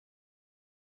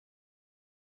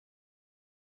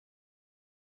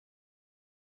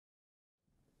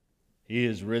He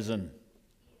is risen.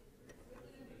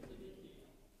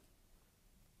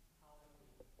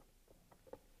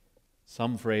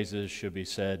 Some phrases should be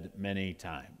said many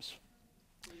times.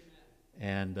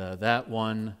 And that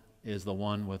one is the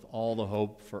one with all the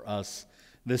hope for us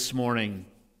this morning.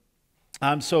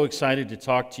 I'm so excited to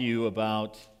talk to you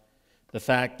about the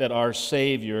fact that our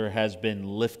Savior has been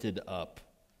lifted up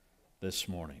this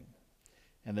morning.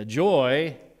 And the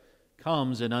joy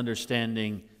comes in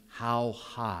understanding how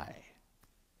high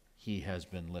He has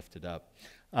been lifted up.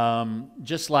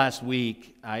 Just last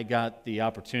week, I got the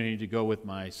opportunity to go with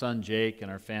my son Jake and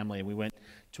our family, and we went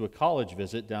to a college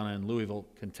visit down in Louisville,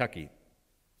 Kentucky.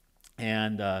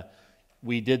 And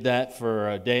we did that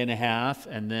for a day and a half,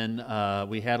 and then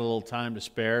we had a little time to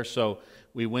spare, so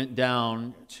we went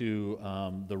down to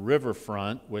the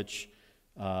riverfront, which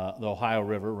the Ohio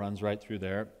River runs right through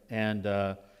there, and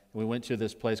we went to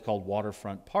this place called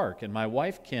Waterfront Park. And my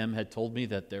wife, Kim, had told me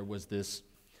that there was this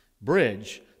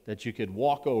bridge that you could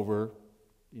walk over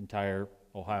the entire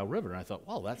Ohio River. And I thought,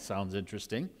 well, that sounds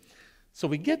interesting. So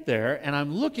we get there, and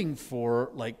I'm looking for,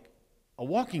 like, a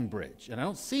walking bridge, and I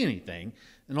don't see anything.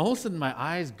 And all of a sudden, my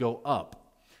eyes go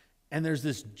up, and there's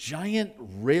this giant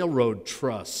railroad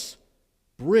truss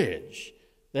bridge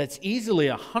that's easily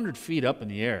 100 feet up in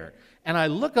the air. And I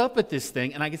look up at this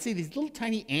thing, and I can see these little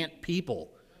tiny ant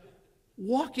people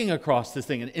walking across this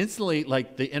thing, and instantly,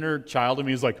 like, the inner child in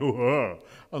me is like, oh,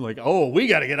 I'm like, oh, we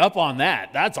got to get up on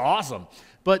that. That's awesome.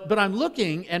 But I'm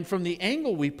looking, and from the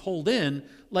angle we pulled in,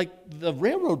 like the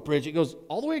railroad bridge, it goes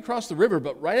all the way across the river,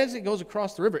 but right as it goes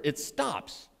across the river, it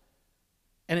stops,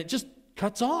 and it just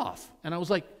cuts off. And I was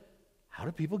like, how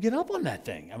do people get up on that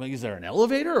thing? I mean, is there an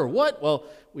elevator or what? Well,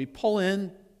 we pull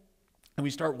in, and we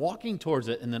start walking towards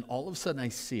it, and then all of a sudden I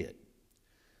see it.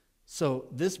 So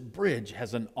this bridge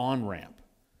has an on-ramp,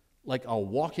 like a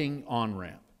walking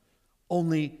on-ramp,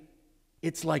 only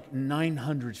it's like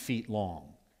 900 feet long.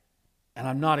 And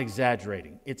I'm not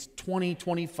exaggerating. It's 20,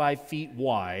 25 feet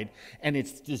wide, and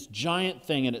it's this giant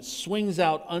thing, and it swings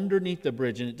out underneath the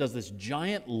bridge, and it does this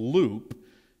giant loop,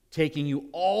 taking you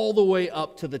all the way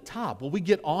up to the top. Well, we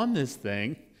get on this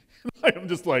thing, and I'm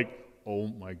just like, oh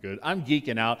my good. I'm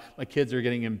geeking out. My kids are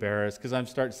getting embarrassed because I'm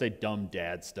starting to say dumb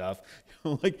dad stuff.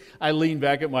 Like, I lean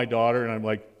back at my daughter, and I'm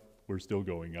like, we're still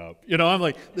going up. I'm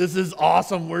like, this is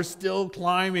awesome. We're still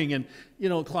climbing, and,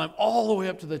 climb all the way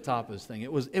up to the top of this thing.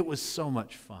 It was so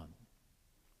much fun.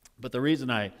 But the reason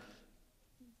I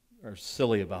are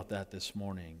silly about that this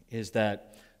morning is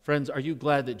that, friends, are you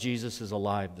glad that Jesus is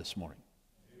alive this morning?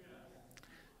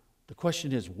 The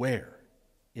question is, where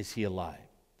is He alive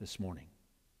this morning?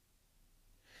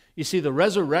 You see, the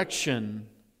resurrection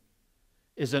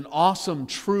is an awesome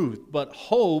truth, but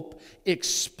hope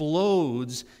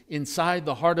explodes inside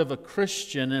the heart of a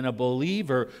Christian and a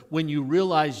believer when you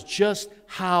realize just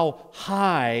how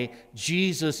high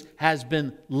Jesus has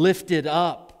been lifted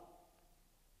up.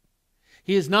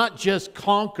 He has not just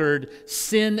conquered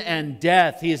sin and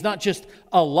death. He is not just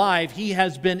alive. He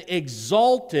has been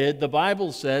exalted, the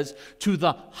Bible says, to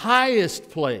the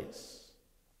highest place.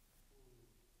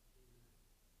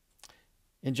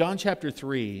 In John chapter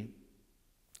 3,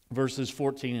 verses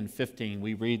 14 and 15,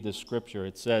 we read the scripture.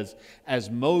 It says,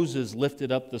 as Moses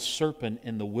lifted up the serpent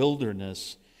in the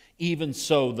wilderness, even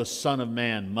so the Son of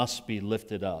Man must be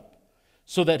lifted up,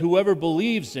 so that whoever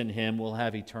believes in Him will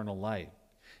have eternal life.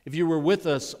 If you were with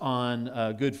us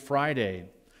on Good Friday,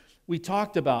 we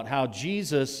talked about how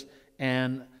Jesus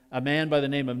and a man by the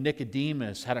name of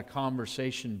Nicodemus had a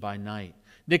conversation by night.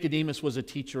 Nicodemus was a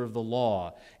teacher of the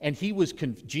law, and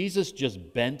Jesus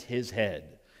just bent his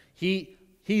head. He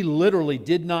literally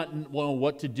did not know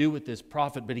what to do with this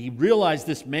prophet, but he realized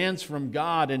this man's from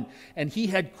God, and he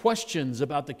had questions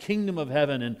about the kingdom of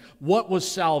heaven and what was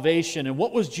salvation and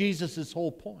what was Jesus'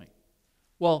 whole point.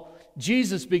 Well,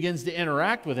 Jesus begins to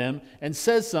interact with him and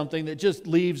says something that just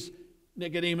leaves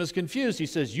Nicodemus confused. He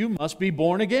says, you must be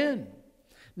born again.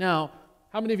 Now,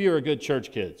 how many of you are good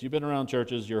church kids? You've been around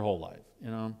churches your whole life.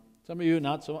 Some of you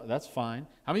not so much. That's fine.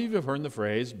 How many of you have heard the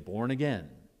phrase, born again?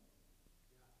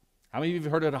 How many of you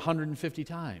have heard it 150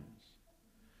 times?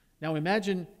 Now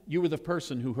imagine you were the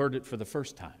person who heard it for the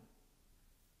first time.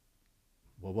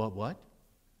 Well, what?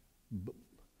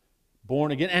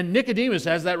 Born again? And Nicodemus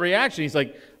has that reaction. He's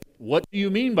like, what do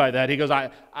you mean by that? He goes, I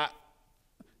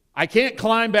can't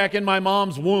climb back in my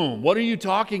mom's womb. What are you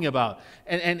talking about?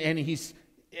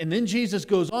 And then Jesus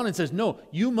goes on and says, no,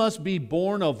 you must be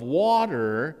born of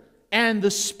water and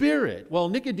the Spirit. Well,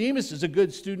 Nicodemus is a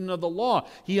good student of the law.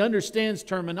 He understands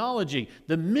terminology.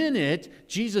 The minute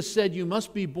Jesus said you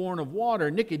must be born of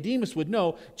water, Nicodemus would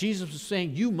know Jesus was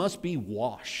saying you must be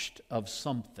washed of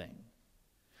something.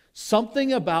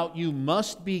 Something about you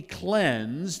must be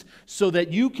cleansed so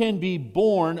that you can be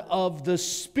born of the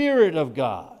Spirit of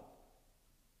God.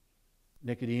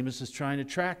 Nicodemus is trying to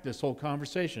track this whole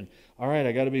conversation. All right,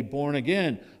 I got to be born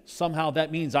again. Somehow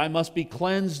that means I must be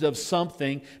cleansed of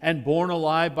something and born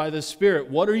alive by the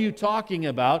Spirit. What are you talking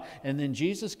about? And then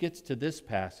Jesus gets to this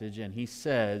passage and he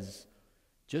says,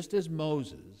 just as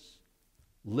Moses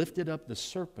lifted up the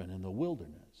serpent in the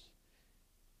wilderness,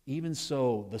 even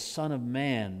so the Son of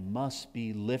Man must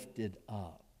be lifted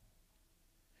up.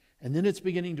 And then it's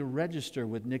beginning to register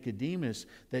with Nicodemus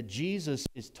that Jesus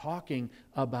is talking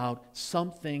about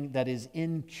something that is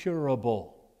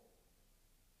incurable.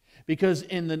 Because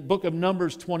in the book of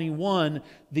Numbers 21,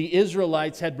 the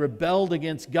Israelites had rebelled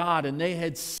against God and they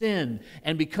had sinned.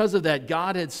 And because of that,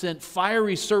 God had sent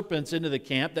fiery serpents into the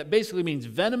camp. That basically means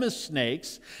venomous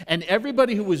snakes. And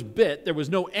everybody who was bit, there was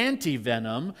no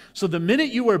anti-venom. So the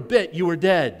minute you were bit, you were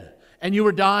dead and you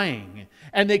were dying.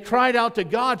 And they cried out to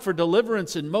God for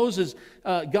deliverance. And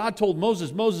God told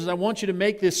Moses, Moses, I want you to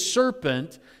make this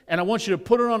serpent and I want you to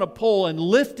put it on a pole and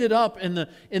lift it up in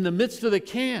the midst of the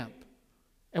camp.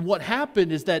 And what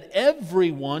happened is that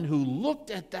everyone who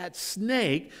looked at that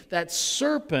snake, that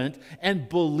serpent, and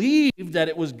believed that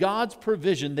it was God's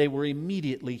provision, they were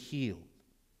immediately healed.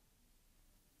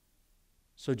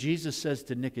 So Jesus says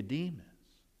to Nicodemus,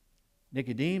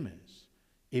 Nicodemus,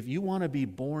 if you want to be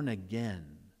born again,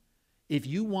 if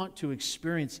you want to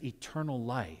experience eternal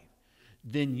life,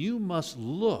 then you must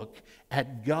look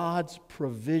at God's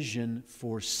provision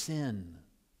for sin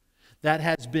that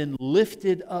has been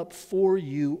lifted up for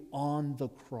you on the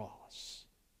cross.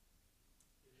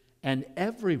 And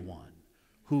everyone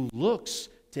who looks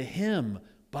to Him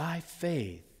by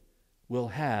faith will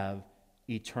have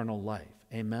eternal life.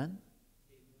 Amen?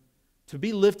 To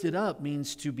be lifted up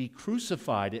means to be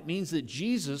crucified. It means that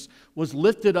Jesus was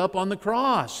lifted up on the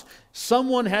cross.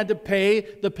 Someone had to pay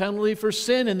the penalty for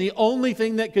sin, and the only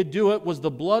thing that could do it was the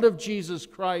blood of Jesus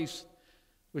Christ,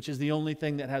 which is the only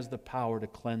thing that has the power to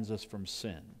cleanse us from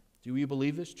sin. Do you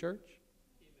believe this, church?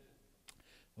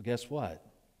 Well, guess what?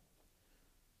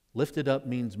 Lifted up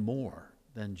means more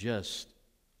than just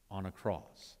on a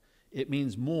cross. It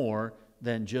means more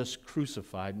than just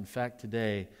crucified. In fact,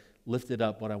 today, lifted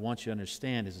up, what I want you to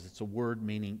understand is it's a word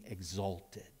meaning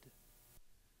exalted.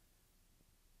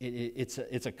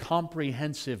 It's a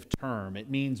comprehensive term. It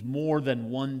means more than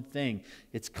one thing.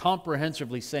 It's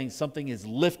comprehensively saying something is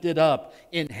lifted up,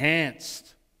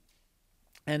 enhanced.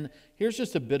 And here's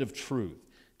just a bit of truth.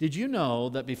 Did you know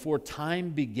that before time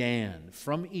began,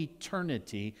 from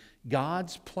eternity,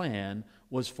 God's plan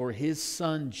was for His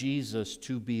Son Jesus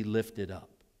to be lifted up?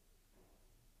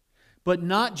 But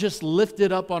not just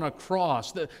lifted up on a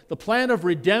cross. The plan of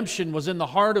redemption was in the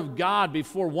heart of God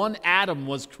before one atom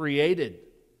was created,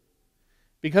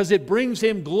 because it brings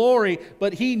Him glory,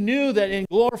 but He knew that in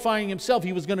glorifying Himself,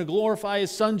 He was going to glorify His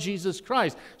Son, Jesus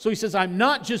Christ. So He says, I'm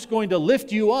not just going to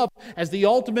lift you up as the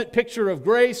ultimate picture of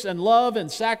grace and love and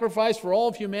sacrifice for all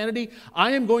of humanity.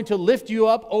 I am going to lift you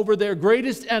up over their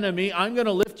greatest enemy. I'm going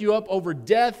to lift you up over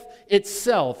death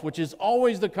itself, which is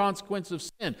always the consequence of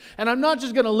sin. And I'm not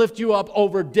just going to lift you up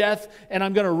over death and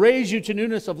I'm going to raise you to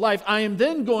newness of life. I am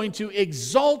then going to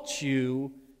exalt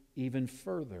you even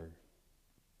further.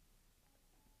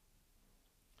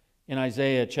 In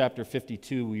Isaiah chapter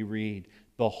 52, we read,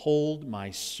 Behold,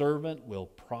 my servant will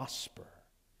prosper.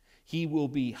 He will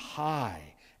be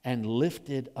high and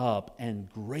lifted up and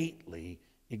greatly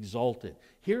exalted.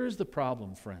 Here is the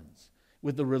problem, friends,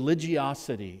 with the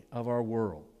religiosity of our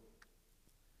world.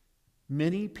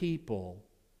 Many people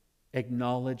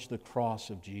acknowledge the cross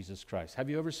of Jesus Christ. Have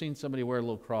you ever seen somebody wear a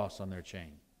little cross on their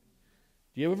chain?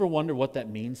 Do you ever wonder what that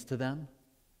means to them?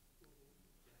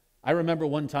 I remember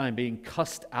one time being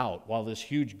cussed out while this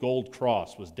huge gold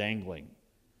cross was dangling.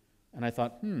 And I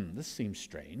thought, this seems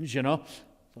strange,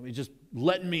 Somebody just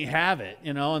letting me have it,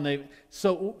 And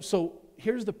so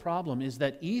here's the problem, is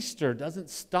that Easter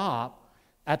doesn't stop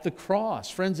at the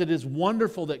cross. Friends, it is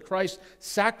wonderful that Christ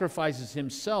sacrifices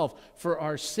Himself for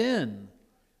our sin.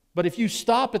 But if you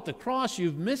stop at the cross,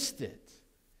 you've missed it.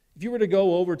 If you were to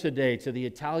go over today to the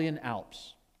Italian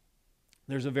Alps,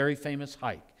 there's a very famous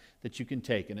hike that you can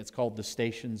take, and it's called the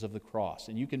Stations of the Cross.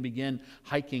 And you can begin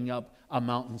hiking up a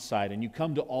mountainside, and you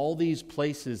come to all these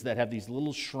places that have these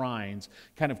little shrines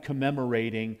kind of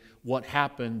commemorating what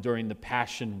happened during the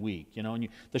Passion Week. And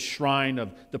the shrine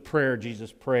of the prayer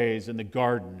Jesus prays in the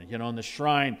garden, and the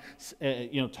shrine,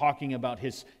 talking about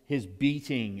his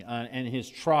beating and His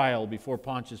trial before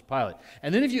Pontius Pilate.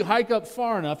 And then if you hike up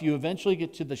far enough, you eventually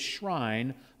get to the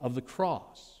shrine of the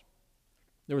cross.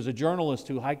 There was a journalist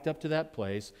who hiked up to that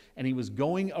place, and he was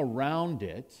going around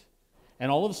it,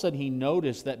 and all of a sudden he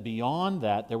noticed that beyond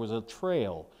that there was a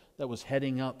trail that was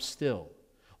heading up still.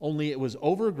 Only it was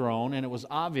overgrown, and it was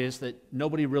obvious that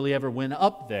nobody really ever went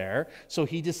up there. So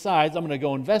he decides, I'm going to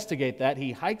go investigate that.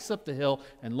 He hikes up the hill,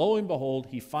 and lo and behold,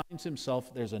 he finds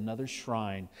himself, there's another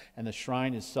shrine, and the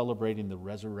shrine is celebrating the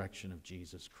resurrection of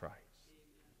Jesus Christ.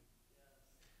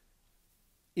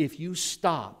 If you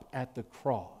stop at the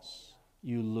cross,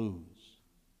 you lose.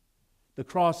 The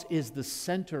cross is the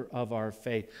center of our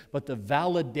faith, but the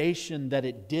validation that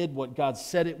it did what God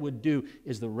said it would do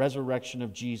is the resurrection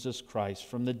of Jesus Christ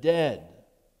from the dead.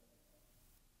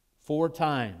 4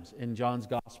 times in John's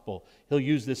Gospel, he'll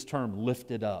use this term,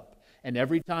 lifted up. And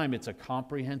every time it's a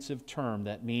comprehensive term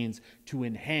that means to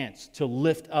enhance, to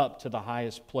lift up to the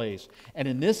highest place. And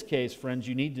in this case, friends,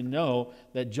 you need to know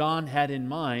that John had in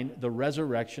mind the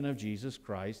resurrection of Jesus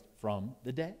Christ from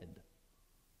the dead.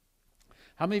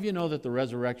 How many of you know that the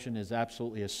resurrection is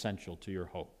absolutely essential to your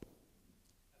hope?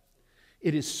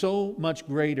 It is so much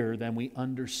greater than we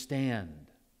understand.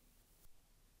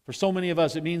 For so many of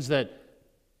us, it means that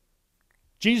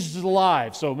Jesus is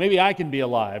alive, so maybe I can be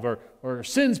alive, or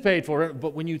sin's paid for.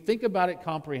 But when you think about it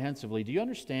comprehensively, do you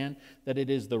understand that it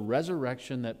is the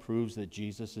resurrection that proves that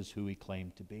Jesus is who he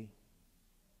claimed to be?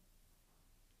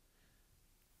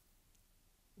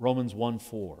 Romans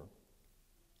 1:4,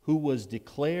 who was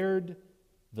declared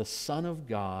the Son of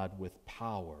God with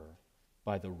power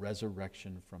by the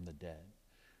resurrection from the dead.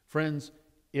 Friends,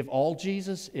 if all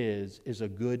Jesus is a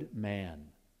good man,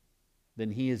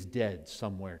 then he is dead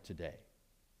somewhere today.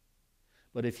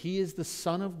 But if he is the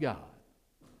Son of God,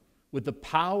 with the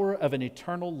power of an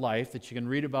eternal life that you can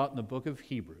read about in the book of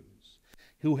Hebrews,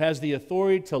 who has the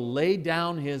authority to lay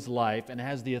down his life and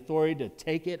has the authority to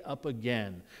take it up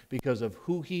again because of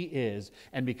who he is,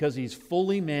 and because he's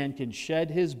fully man, can shed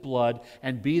his blood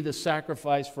and be the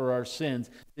sacrifice for our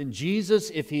sins, then Jesus,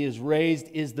 if he is raised,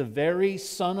 is the very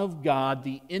Son of God,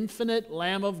 the infinite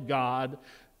Lamb of God,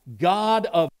 God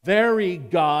of very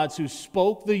gods, who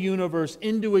spoke the universe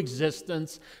into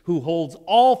existence, who holds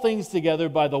all things together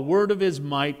by the word of his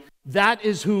might. That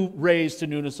is who raised to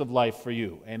newness of life for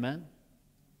you. Amen?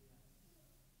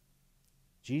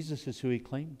 Jesus is who he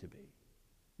claimed to be.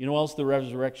 You know what else the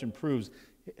resurrection proves?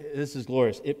 This is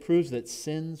glorious. It proves that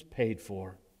sin's paid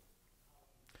for.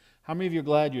 How many of you are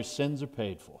glad your sins are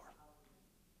paid for?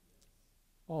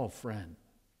 Oh, friend,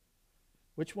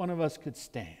 which one of us could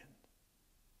stand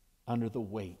under the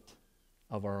weight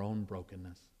of our own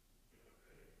brokenness?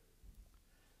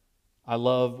 I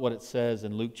love what it says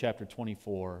in Luke chapter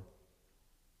 24.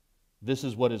 This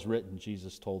is what is written,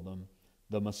 Jesus told them.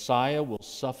 The Messiah will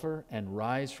suffer and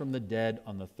rise from the dead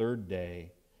on the 3rd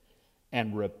day,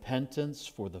 and repentance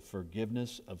for the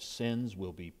forgiveness of sins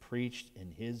will be preached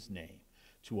in his name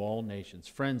to all nations.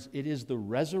 Friends, it is the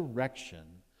resurrection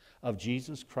of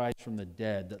Jesus Christ from the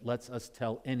dead that lets us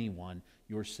tell anyone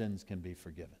your sins can be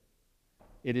forgiven.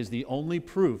 It is the only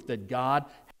proof that God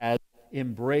has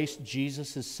embraced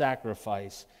Jesus'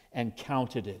 sacrifice and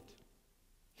counted it.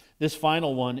 This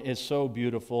final one is so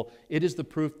beautiful. It is the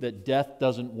proof that death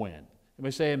doesn't win.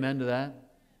 Anybody say amen to that?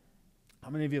 How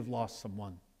many of you have lost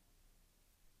someone?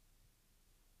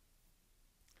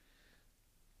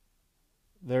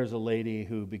 There's a lady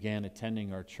who began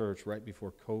attending our church right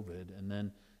before COVID and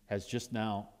then has just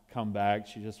now come back.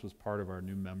 She just was part of our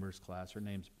new members class. Her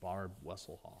name's Barb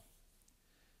Wesselhoff.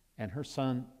 And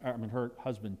her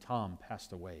husband Tom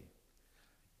passed away.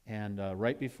 And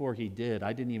right before he did,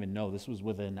 I didn't even know, this was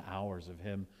within hours of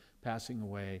him passing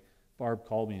away, Barb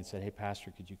called me and said, hey,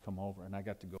 Pastor, could you come over? And I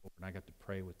got to go over and I got to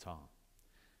pray with Tom.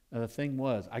 Now, the thing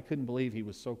was, I couldn't believe he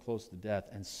was so close to death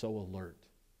and so alert.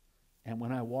 And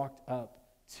when I walked up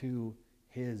to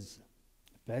his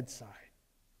bedside,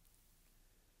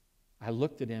 I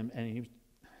looked at him, and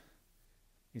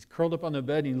he's curled up on the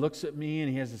bed, and he looks at me,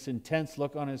 and he has this intense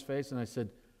look on his face, and I said,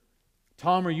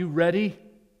 Tom, are you ready?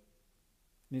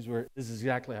 This is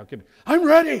exactly how it came. I'm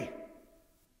ready.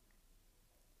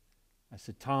 I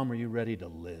said, Tom, are you ready to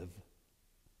live?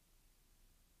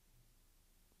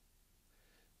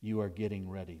 You are getting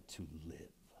ready to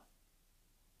live.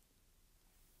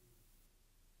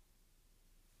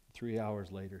 3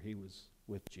 hours later, he was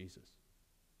with Jesus.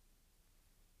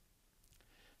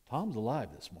 Tom's alive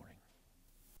this morning.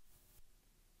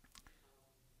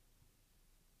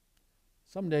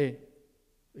 Someday,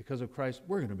 because of Christ,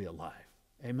 we're going to be alive.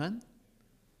 Amen?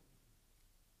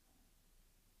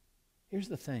 Here's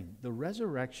the thing. The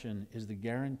resurrection is the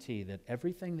guarantee that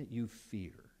everything that you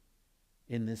fear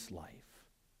in this life,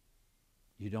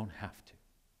 you don't have to.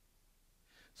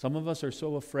 Some of us are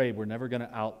so afraid we're never going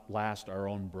to outlast our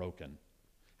own broken.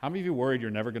 How many of you worried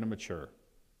you're never going to mature?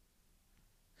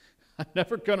 I'm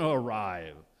never going to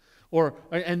arrive.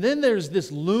 And then there's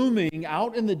this looming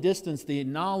out in the distance, the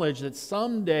knowledge that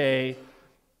someday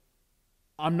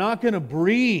I'm not going to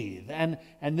breathe, and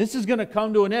this is going to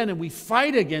come to an end, and we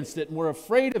fight against it, and we're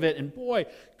afraid of it. And boy,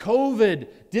 COVID,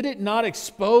 did it not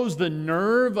expose the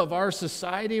nerve of our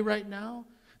society right now?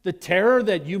 The terror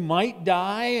that you might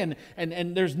die,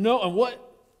 and there's no, and what?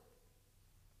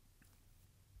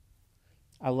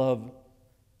 I love,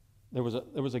 there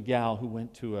was a gal who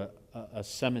went to a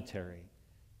cemetery,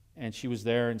 and she was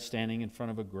there and standing in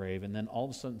front of a grave, and then all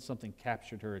of a sudden something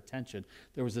captured her attention.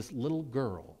 There was this little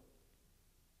girl,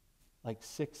 like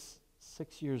six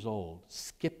years old,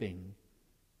 skipping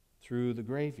through the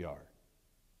graveyard.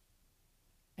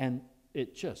 And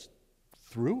it just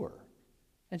threw her.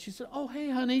 And she said, "Oh,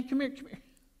 hey, honey, come here.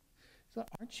 So,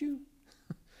 aren't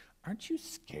you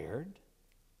scared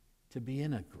to be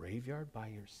in a graveyard by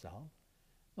yourself?"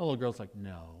 The little girl's like,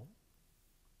 "No."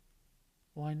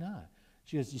 "Why not?"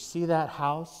 She goes, "You see that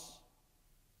house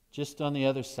just on the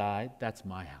other side? That's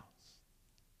my house.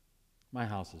 My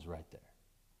house is right there."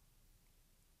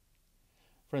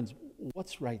 Friends,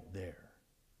 what's right there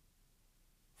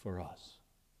for us?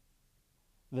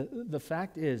 The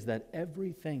fact is that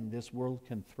everything this world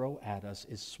can throw at us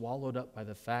is swallowed up by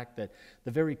the fact that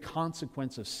the very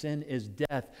consequence of sin is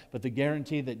death, but the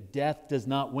guarantee that death does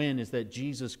not win is that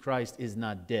Jesus Christ is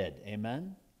not dead.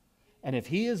 Amen? And if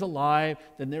He is alive,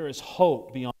 then there is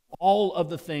hope beyond all of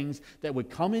the things that would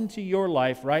come into your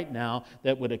life right now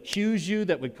that would accuse you,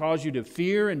 that would cause you to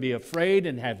fear and be afraid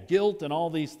and have guilt and all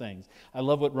these things. I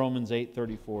love what Romans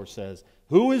 8:34 says.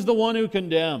 Who is the one who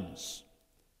condemns?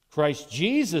 Christ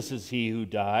Jesus is He who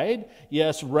died,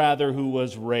 yes, rather who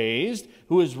was raised,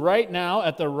 who is right now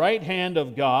at the right hand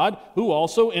of God, who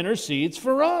also intercedes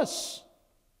for us.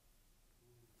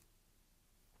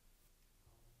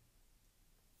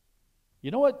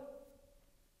 You know what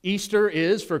Easter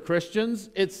is for Christians?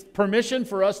 It's permission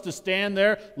for us to stand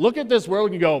there, look at this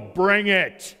world and go, bring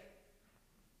it.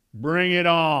 Bring it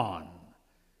on.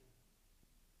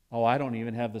 Oh, I don't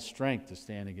even have the strength to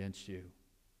stand against you.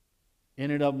 In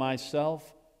and of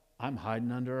myself, I'm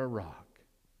hiding under a rock.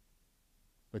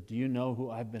 But do you know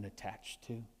who I've been attached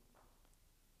to?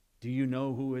 Do you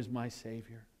know who is my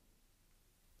Savior?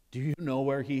 Do you know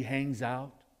where He hangs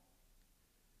out?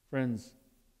 Friends,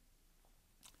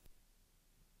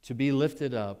 to be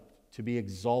lifted up, to be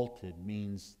exalted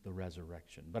means the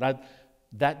resurrection. But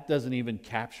that doesn't even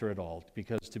capture it all,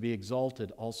 because to be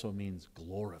exalted also means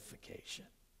glorification.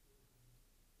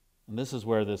 And this is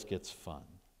where this gets fun.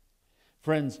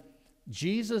 Friends,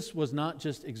 Jesus was not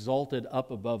just exalted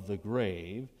up above the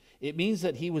grave. It means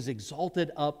that He was exalted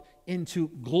up into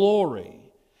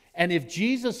glory. And if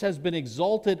Jesus has been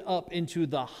exalted up into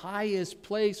the highest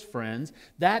place, friends,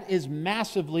 that is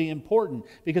massively important,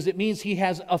 because it means He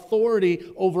has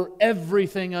authority over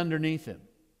everything underneath Him.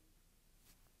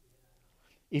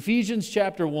 Ephesians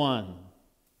chapter 1.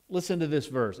 Listen to this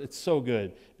verse. It's so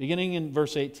good. Beginning in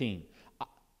verse 18.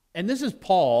 And this is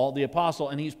Paul, the apostle,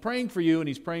 and he's praying for you and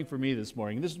he's praying for me this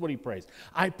morning. This is what he prays.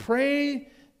 I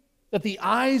pray that the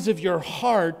eyes of your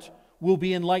heart will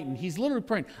be enlightened. He's literally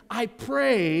praying. I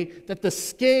pray that the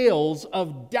scales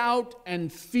of doubt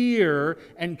and fear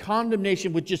and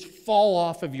condemnation would just fall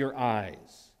off of your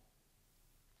eyes.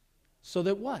 So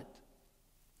that what?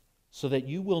 So that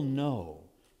you will know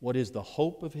what is the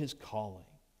hope of His calling,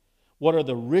 what are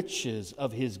the riches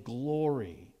of His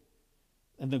glory,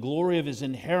 and the glory of His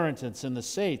inheritance in the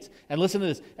saints. And listen to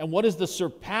this. And what is the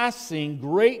surpassing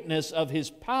greatness of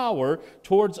His power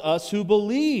towards us who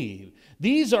believe?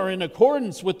 These are in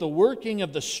accordance with the working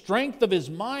of the strength of His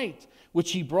might,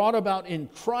 which He brought about in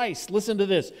Christ. Listen to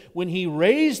this. When He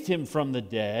raised Him from the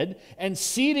dead and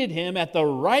seated Him at the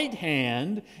right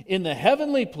hand in the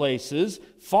heavenly places,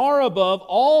 far above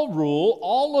all rule,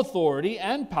 all authority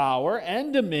and power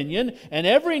and dominion, and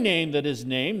every name that is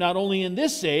named, not only in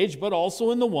this age, but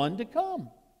also in the one to come.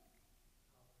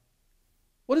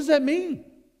 What does that mean?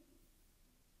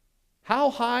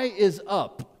 How high is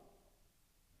up?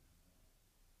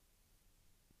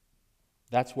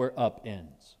 That's where up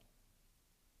ends.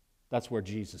 That's where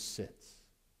Jesus sits.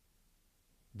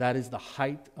 That is the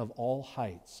height of all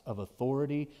heights of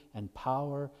authority and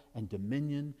power and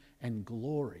dominion and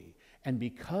glory. And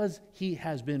because He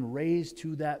has been raised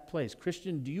to that place,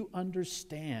 Christian, do you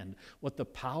understand what the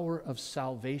power of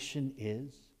salvation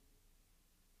is?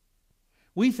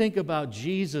 We think about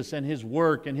Jesus and His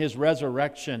work and His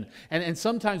resurrection. And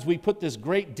sometimes we put this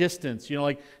great distance,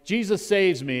 like Jesus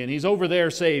saves me and He's over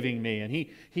there saving me. And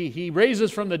he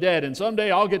raises from the dead and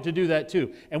someday I'll get to do that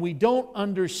too. And we don't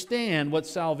understand what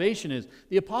salvation is.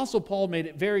 The Apostle Paul made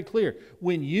it very clear.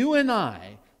 When you and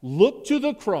I look to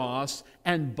the cross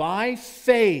and by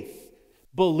faith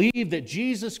believe that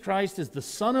Jesus Christ is the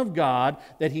Son of God,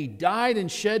 that He died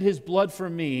and shed His blood for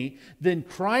me, then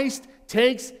Christ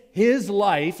takes His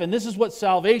life, and this is what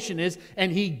salvation is,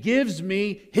 and He gives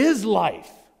me His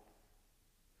life.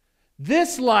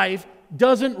 This life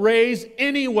doesn't raise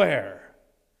anywhere.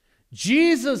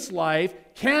 Jesus' life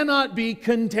cannot be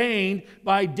contained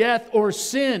by death or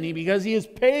sin because He has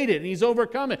paid it and He's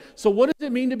overcome it. So what does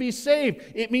it mean to be saved?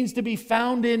 It means to be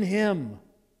found in Him.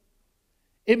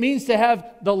 It means to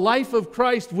have the life of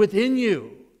Christ within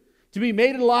you, to be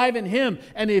made alive in Him.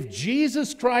 And if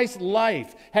Jesus Christ's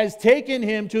life has taken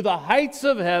Him to the heights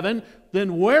of heaven,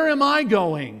 then where am I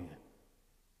going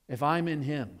if I'm in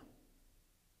Him?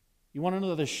 You want to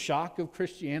know the shock of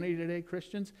Christianity today,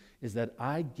 Christians? Is that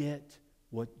I get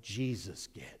what Jesus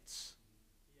gets.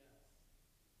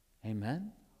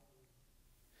 Amen?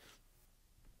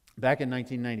 Back in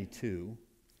 1992,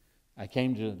 I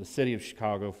came to the city of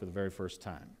Chicago for the very first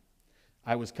time.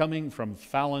 I was coming from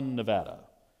Fallon, Nevada,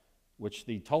 which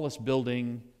the tallest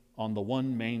building on the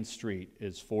one main street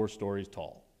is 4 stories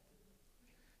tall.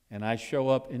 And I show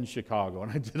up in Chicago,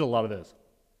 and I did a lot of this.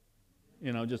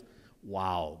 Just,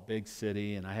 wow, big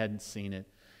city, and I hadn't seen it.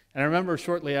 And I remember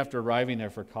shortly after arriving there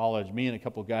for college, me and a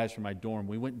couple guys from my dorm,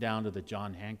 we went down to the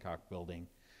John Hancock building,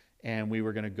 and we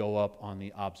were going to go up on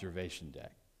the observation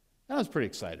deck. And I was pretty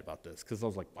excited about this because I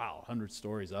was like, wow, 100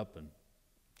 stories up. And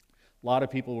a lot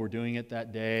of people were doing it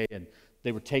that day, and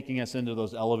they were taking us into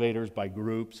those elevators by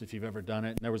groups, if you've ever done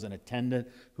it. And there was an attendant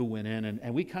who went in,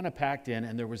 and we kind of packed in,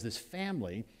 and there was this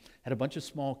family, had a bunch of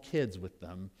small kids with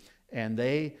them, and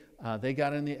they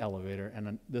got in the elevator,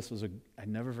 and I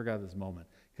never forgot this moment,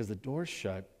 because the door's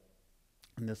shut,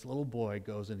 and this little boy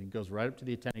goes, and he goes right up to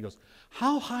the attendant, he goes,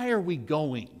 "How high are we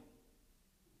going?"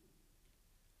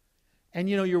 And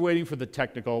you're waiting for the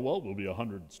technical, well, we'll be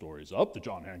 100 stories up to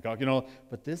John Hancock,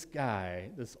 But this guy,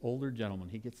 this older gentleman,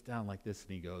 he gets down like this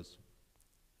and he goes,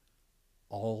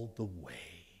 "All the way."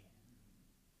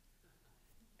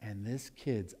 And this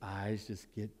kid's eyes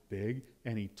just get big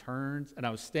and he turns, and I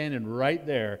was standing right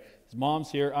there. His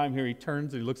mom's here, I'm here. He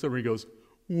turns and he looks over and he goes,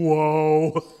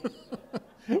 "Whoa,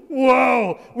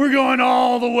 whoa, we're going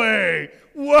all the way,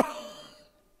 whoa."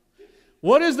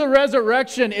 What is the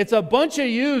resurrection? It's a bunch of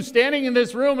you standing in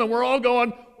this room and we're all going,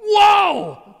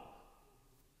 whoa!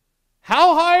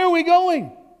 How high are we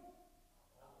going?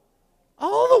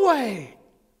 All the way.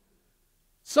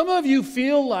 Some of you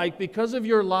feel like because of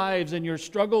your lives and your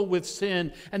struggle with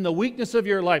sin and the weakness of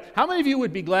your life, how many of you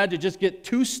would be glad to just get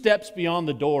 2 steps beyond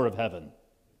the door of heaven?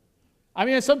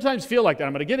 I sometimes feel like that.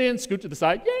 I'm going to get in, scoot to the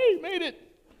side, yay, made it.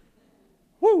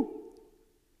 Woo!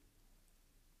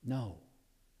 No.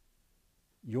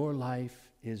 Your life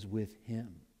is with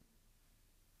Him.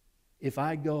 If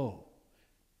I go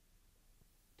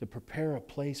to prepare a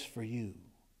place for you,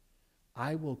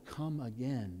 I will come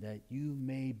again that you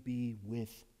may be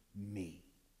with me.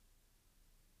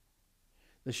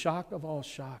 The shock of all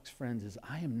shocks, friends, is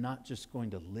I am not just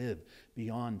going to live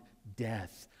beyond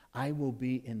death. I will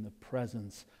be in the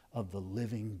presence of the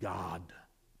living God.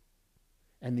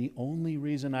 And the only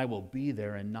reason I will be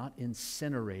there and not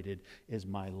incinerated is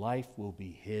my life will be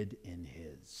hid in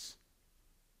His.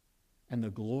 And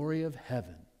the glory of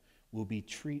heaven will be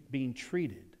being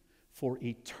treated for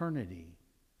eternity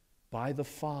by the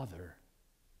Father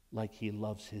like He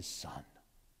loves His Son.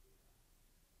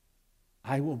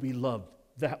 I will be loved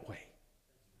that way.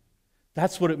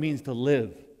 That's what it means to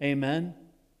live. Amen?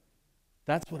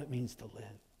 That's what it means to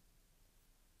live.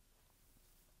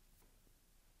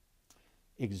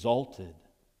 Exalted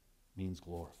means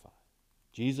glorified.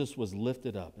 Jesus was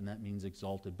lifted up, and that means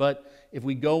exalted. But if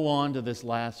we go on to this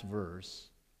last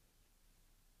verse,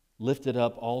 lifted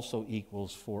up also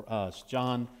equals for us.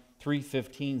 John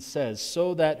 3:15 says,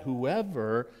 "So that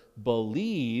whoever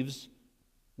believes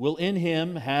will in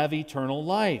Him have eternal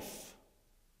life."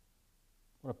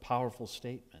 What a powerful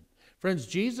statement. Friends,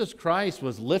 Jesus Christ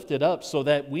was lifted up so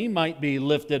that we might be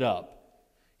lifted up.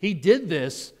 He did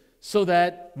this so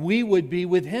that we would be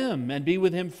with Him and be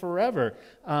with Him forever.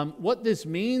 What this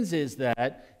means is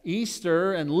that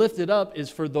Easter and lifted up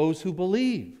is for those who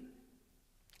believe.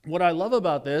 What I love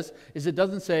about this is it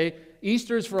doesn't say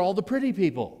Easter is for all the pretty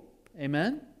people.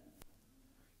 Amen?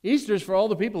 Easter is for all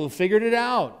the people who figured it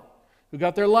out, who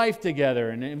got their life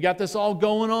together and got this all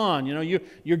going on.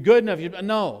 You're good enough.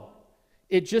 No.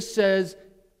 It just says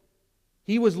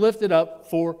He was lifted up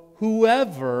for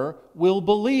whoever will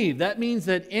believe. That means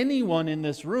that anyone in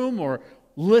this room or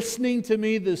listening to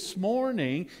me this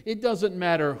morning, it doesn't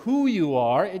matter who you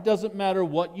are, it doesn't matter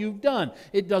what you've done,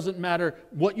 it doesn't matter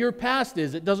what your past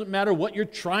is, it doesn't matter what you're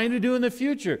trying to do in the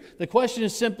future. The question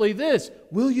is simply this: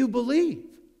 will you believe?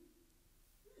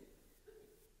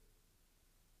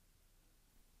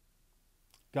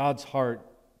 God's heart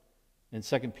in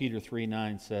 2 Peter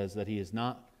 3:9 says that He is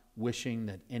not wishing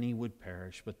that any would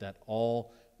perish, but that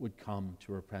all would come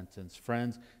to repentance.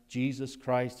 Friends, Jesus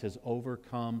Christ has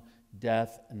overcome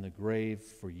death and the grave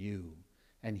for you,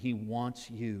 and He wants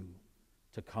you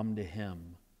to come to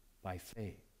Him by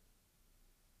faith.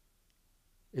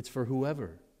 It's for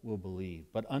whoever will believe.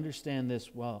 But understand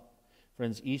this well,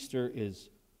 friends, Easter is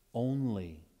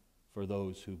only for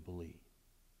those who believe.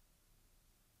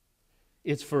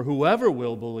 It's for whoever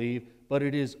will believe, but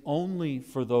it is only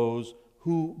for those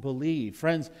who believe.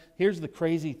 Friends, here's the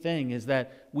crazy thing, is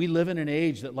that we live in an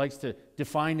age that likes to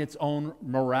define its own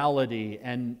morality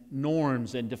and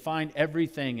norms and define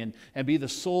everything and be the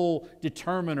sole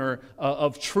determiner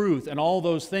of truth and all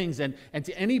those things. And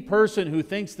to any person who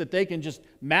thinks that they can just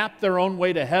map their own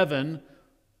way to heaven,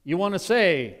 you want to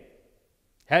say,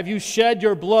 have you shed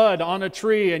your blood on a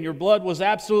tree and your blood was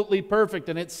absolutely perfect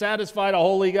and it satisfied a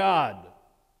holy God?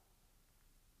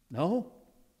 No.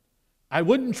 I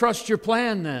wouldn't trust your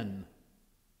plan then.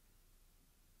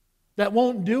 That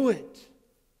won't do it.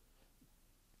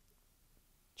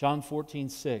 John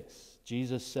 14:6,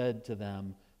 Jesus said to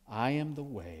them, I am the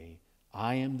way,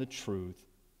 I am the truth,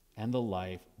 and the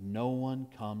life. No one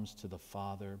comes to the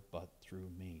Father but through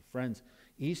me. Friends,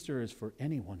 Easter is for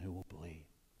anyone who will believe,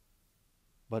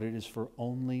 but it is for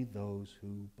only those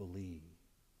who believe.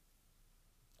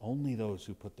 Only those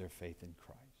who put their faith in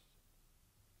Christ.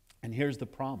 And here's the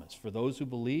promise. For those who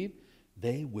believe,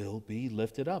 they will be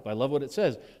lifted up. I love what it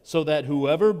says. So that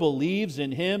whoever believes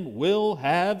in Him will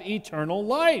have eternal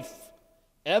life.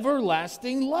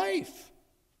 Everlasting life.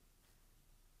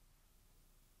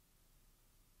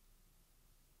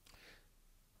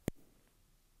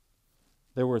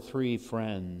 There were 3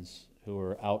 friends who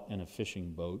were out in a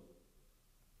fishing boat.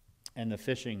 And the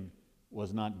fishing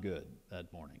was not good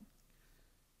that morning.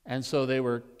 And so they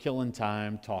were killing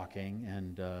time talking,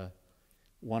 and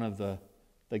one of the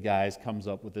guys comes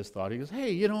up with this thought. He goes,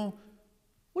 hey, what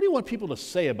do you want people to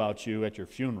say about you at your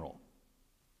funeral?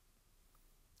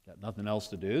 Got nothing else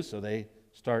to do, so they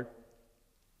start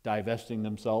divesting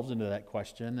themselves into that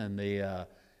question, and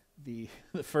the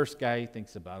first guy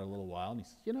thinks about it a little while, and he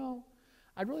says,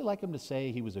 I'd really like him to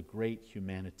say he was a great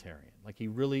humanitarian, like he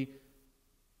really,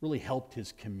 really helped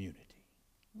his community.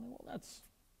 Well,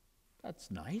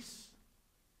 that's nice.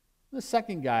 The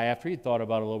second guy, after he thought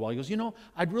about it a little while, he goes,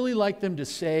 I'd really like them to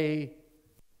say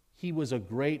he was a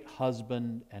great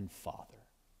husband and father.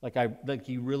 Like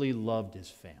he really loved his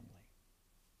family.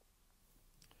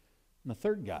 And the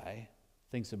third guy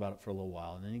thinks about it for a little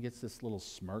while, and then he gets this little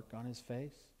smirk on his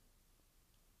face.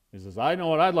 He says, I know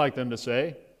what I'd like them to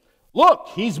say. Look,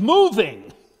 he's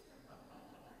moving.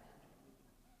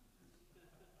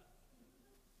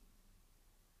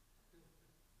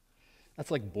 That's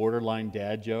like borderline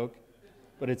dad joke,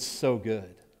 but it's so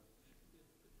good.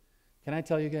 Can I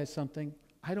tell you guys something?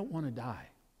 I don't want to die.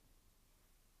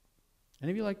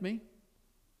 Any of you like me?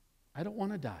 I don't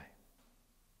want to die.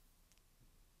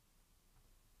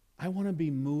 I want to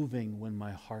be moving when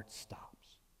my heart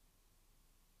stops.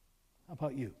 How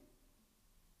about you?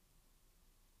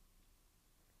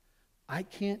 I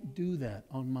can't do that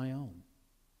on my own.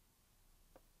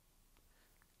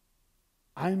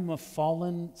 I'm a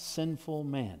fallen, sinful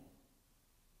man.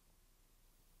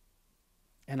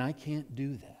 And I can't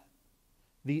do that.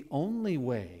 The only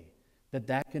way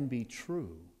that can be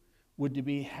true would to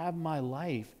be have my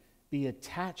life be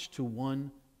attached to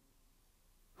one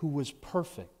who was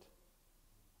perfect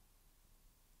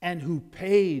and who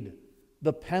paid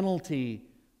the penalty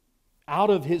out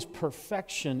of His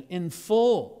perfection in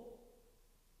full,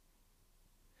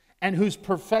 and whose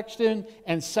perfection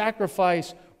and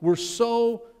sacrifice were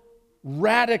so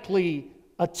radically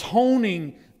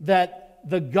atoning that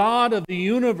the God of the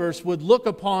universe would look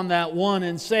upon that one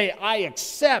and say, I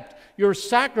accept your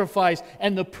sacrifice.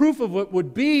 And the proof of it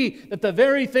would be that the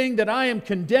very thing that I am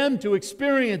condemned to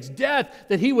experience, death,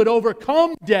 that He would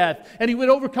overcome death, and He would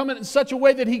overcome it in such a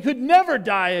way that He could never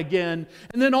die again.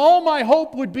 And then all my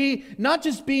hope would be not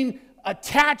just being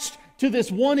attached to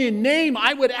this one in name,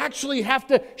 I would actually have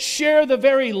to share the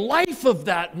very life of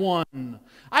that one.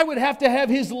 I would have to have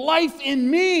His life in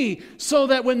me so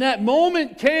that when that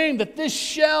moment came that this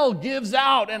shell gives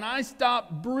out and I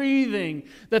stop breathing,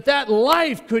 that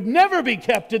life could never be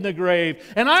kept in the grave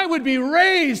and I would be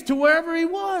raised to wherever He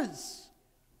was.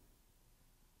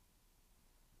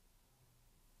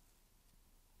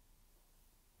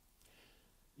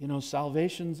 You know,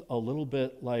 salvation's a little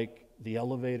bit like the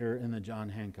elevator in the John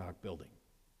Hancock building.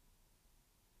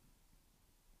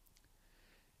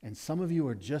 And some of you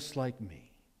are just like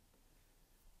me.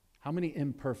 How many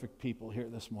imperfect people here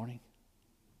this morning?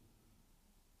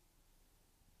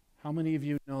 How many of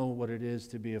you know what it is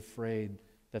to be afraid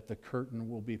that the curtain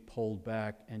will be pulled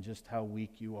back and just how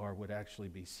weak you are would actually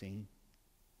be seen?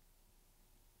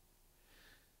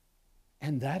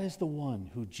 And that is the one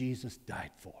who Jesus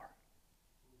died for.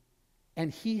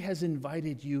 And He has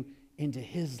invited you into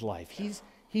His life.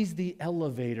 He's the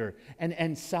elevator.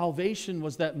 And salvation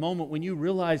was that moment when you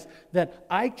realize that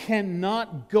I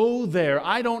cannot go there.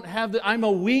 I'm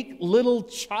a weak little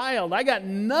child. I got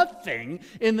nothing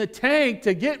in the tank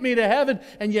to get me to heaven.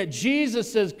 And yet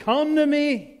Jesus says, come to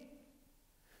me.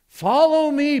 Follow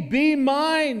me. Be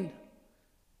mine.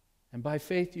 And by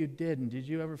faith you did. And did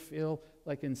you ever feel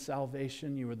like in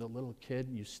salvation you were the little kid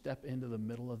and you step into the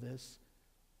middle of this?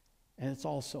 And it's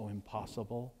all so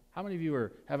impossible. How many of you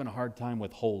are having a hard time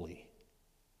with holy?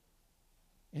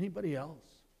 Anybody else?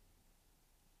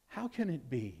 How can it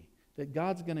be that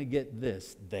God's going to get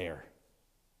this there?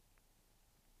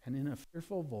 And in a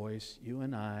fearful voice, you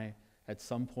and I, at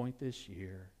some point this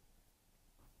year,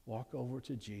 walk over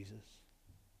to Jesus.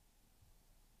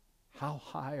 How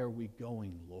high are we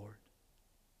going, Lord?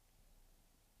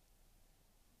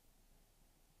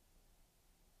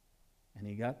 And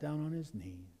He got down on His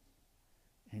knees.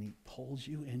 And He pulls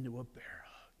you into a bear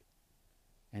hug.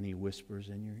 And He whispers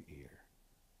in your ear,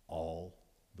 all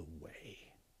the way.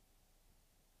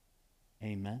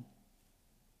 Amen.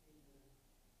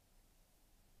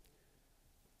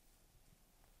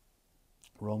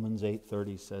 Romans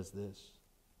 8:30 says this.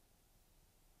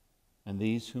 And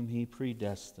these whom He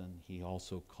predestined, He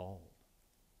also called.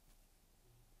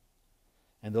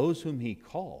 And those whom He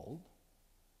called,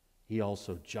 He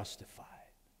also justified.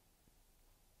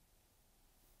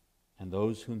 And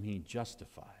those whom He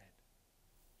justified,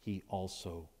 He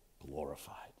also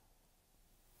glorified.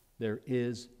 There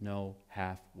is no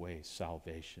halfway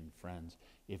salvation, friends.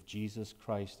 If Jesus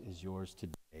Christ is yours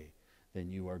today,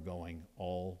 then you are going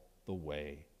all the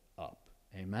way up.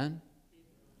 Amen?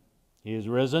 He is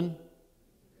risen.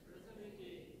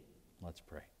 Let's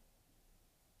pray.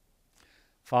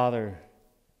 Father,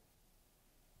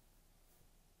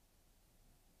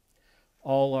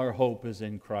 all our hope is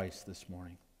in Christ this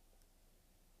morning.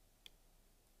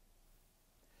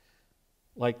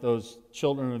 Like those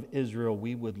children of Israel,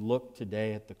 we would look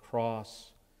today at the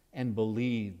cross and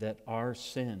believe that our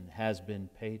sin has been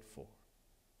paid for.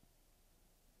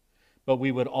 But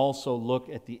we would also look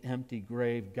at the empty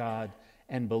grave, God,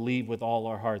 and believe with all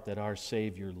our heart that our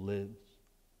Savior lives.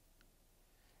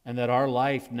 And that our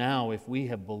life now, if we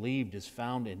have believed, is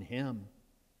found in Him.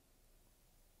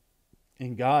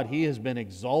 And God, He has been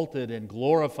exalted and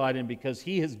glorified, and because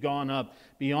He has gone up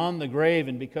beyond the grave,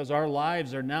 and because our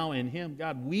lives are now in Him,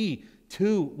 God, we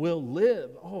too will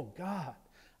live. Oh God,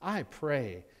 I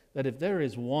pray that if there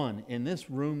is one in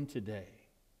this room today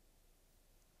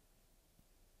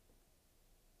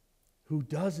who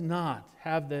does not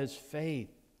have this faith,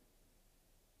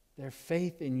 their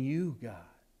faith in You, God,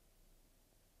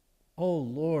 oh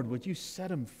Lord, would You set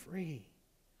them free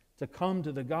to come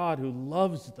to the God who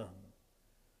loves them,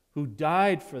 who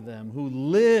died for them, who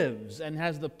lives and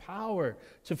has the power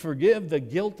to forgive the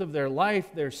guilt of their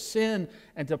life, their sin,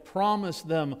 and to promise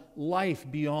them life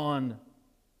beyond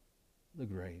the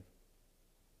grave.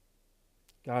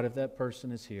 God, if that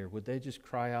person is here, would they just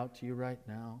cry out to You right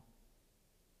now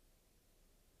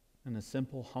in a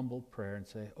simple, humble prayer and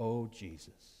say, oh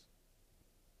Jesus,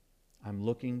 I'm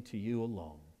looking to You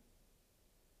alone.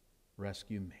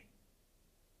 Rescue me.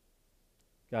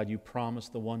 God, You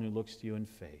promised the one who looks to You in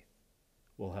faith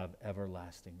will have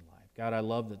everlasting life. God, I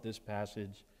love that this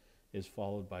passage is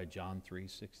followed by John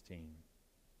 3:16.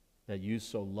 That You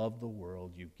so loved the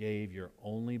world, You gave Your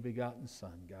only begotten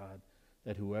Son, God,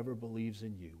 that whoever believes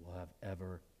in You will have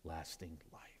everlasting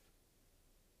life.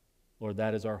 Lord,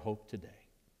 that is our hope today.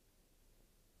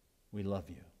 We love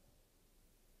You.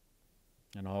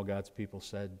 And all God's people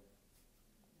said,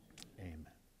 amen.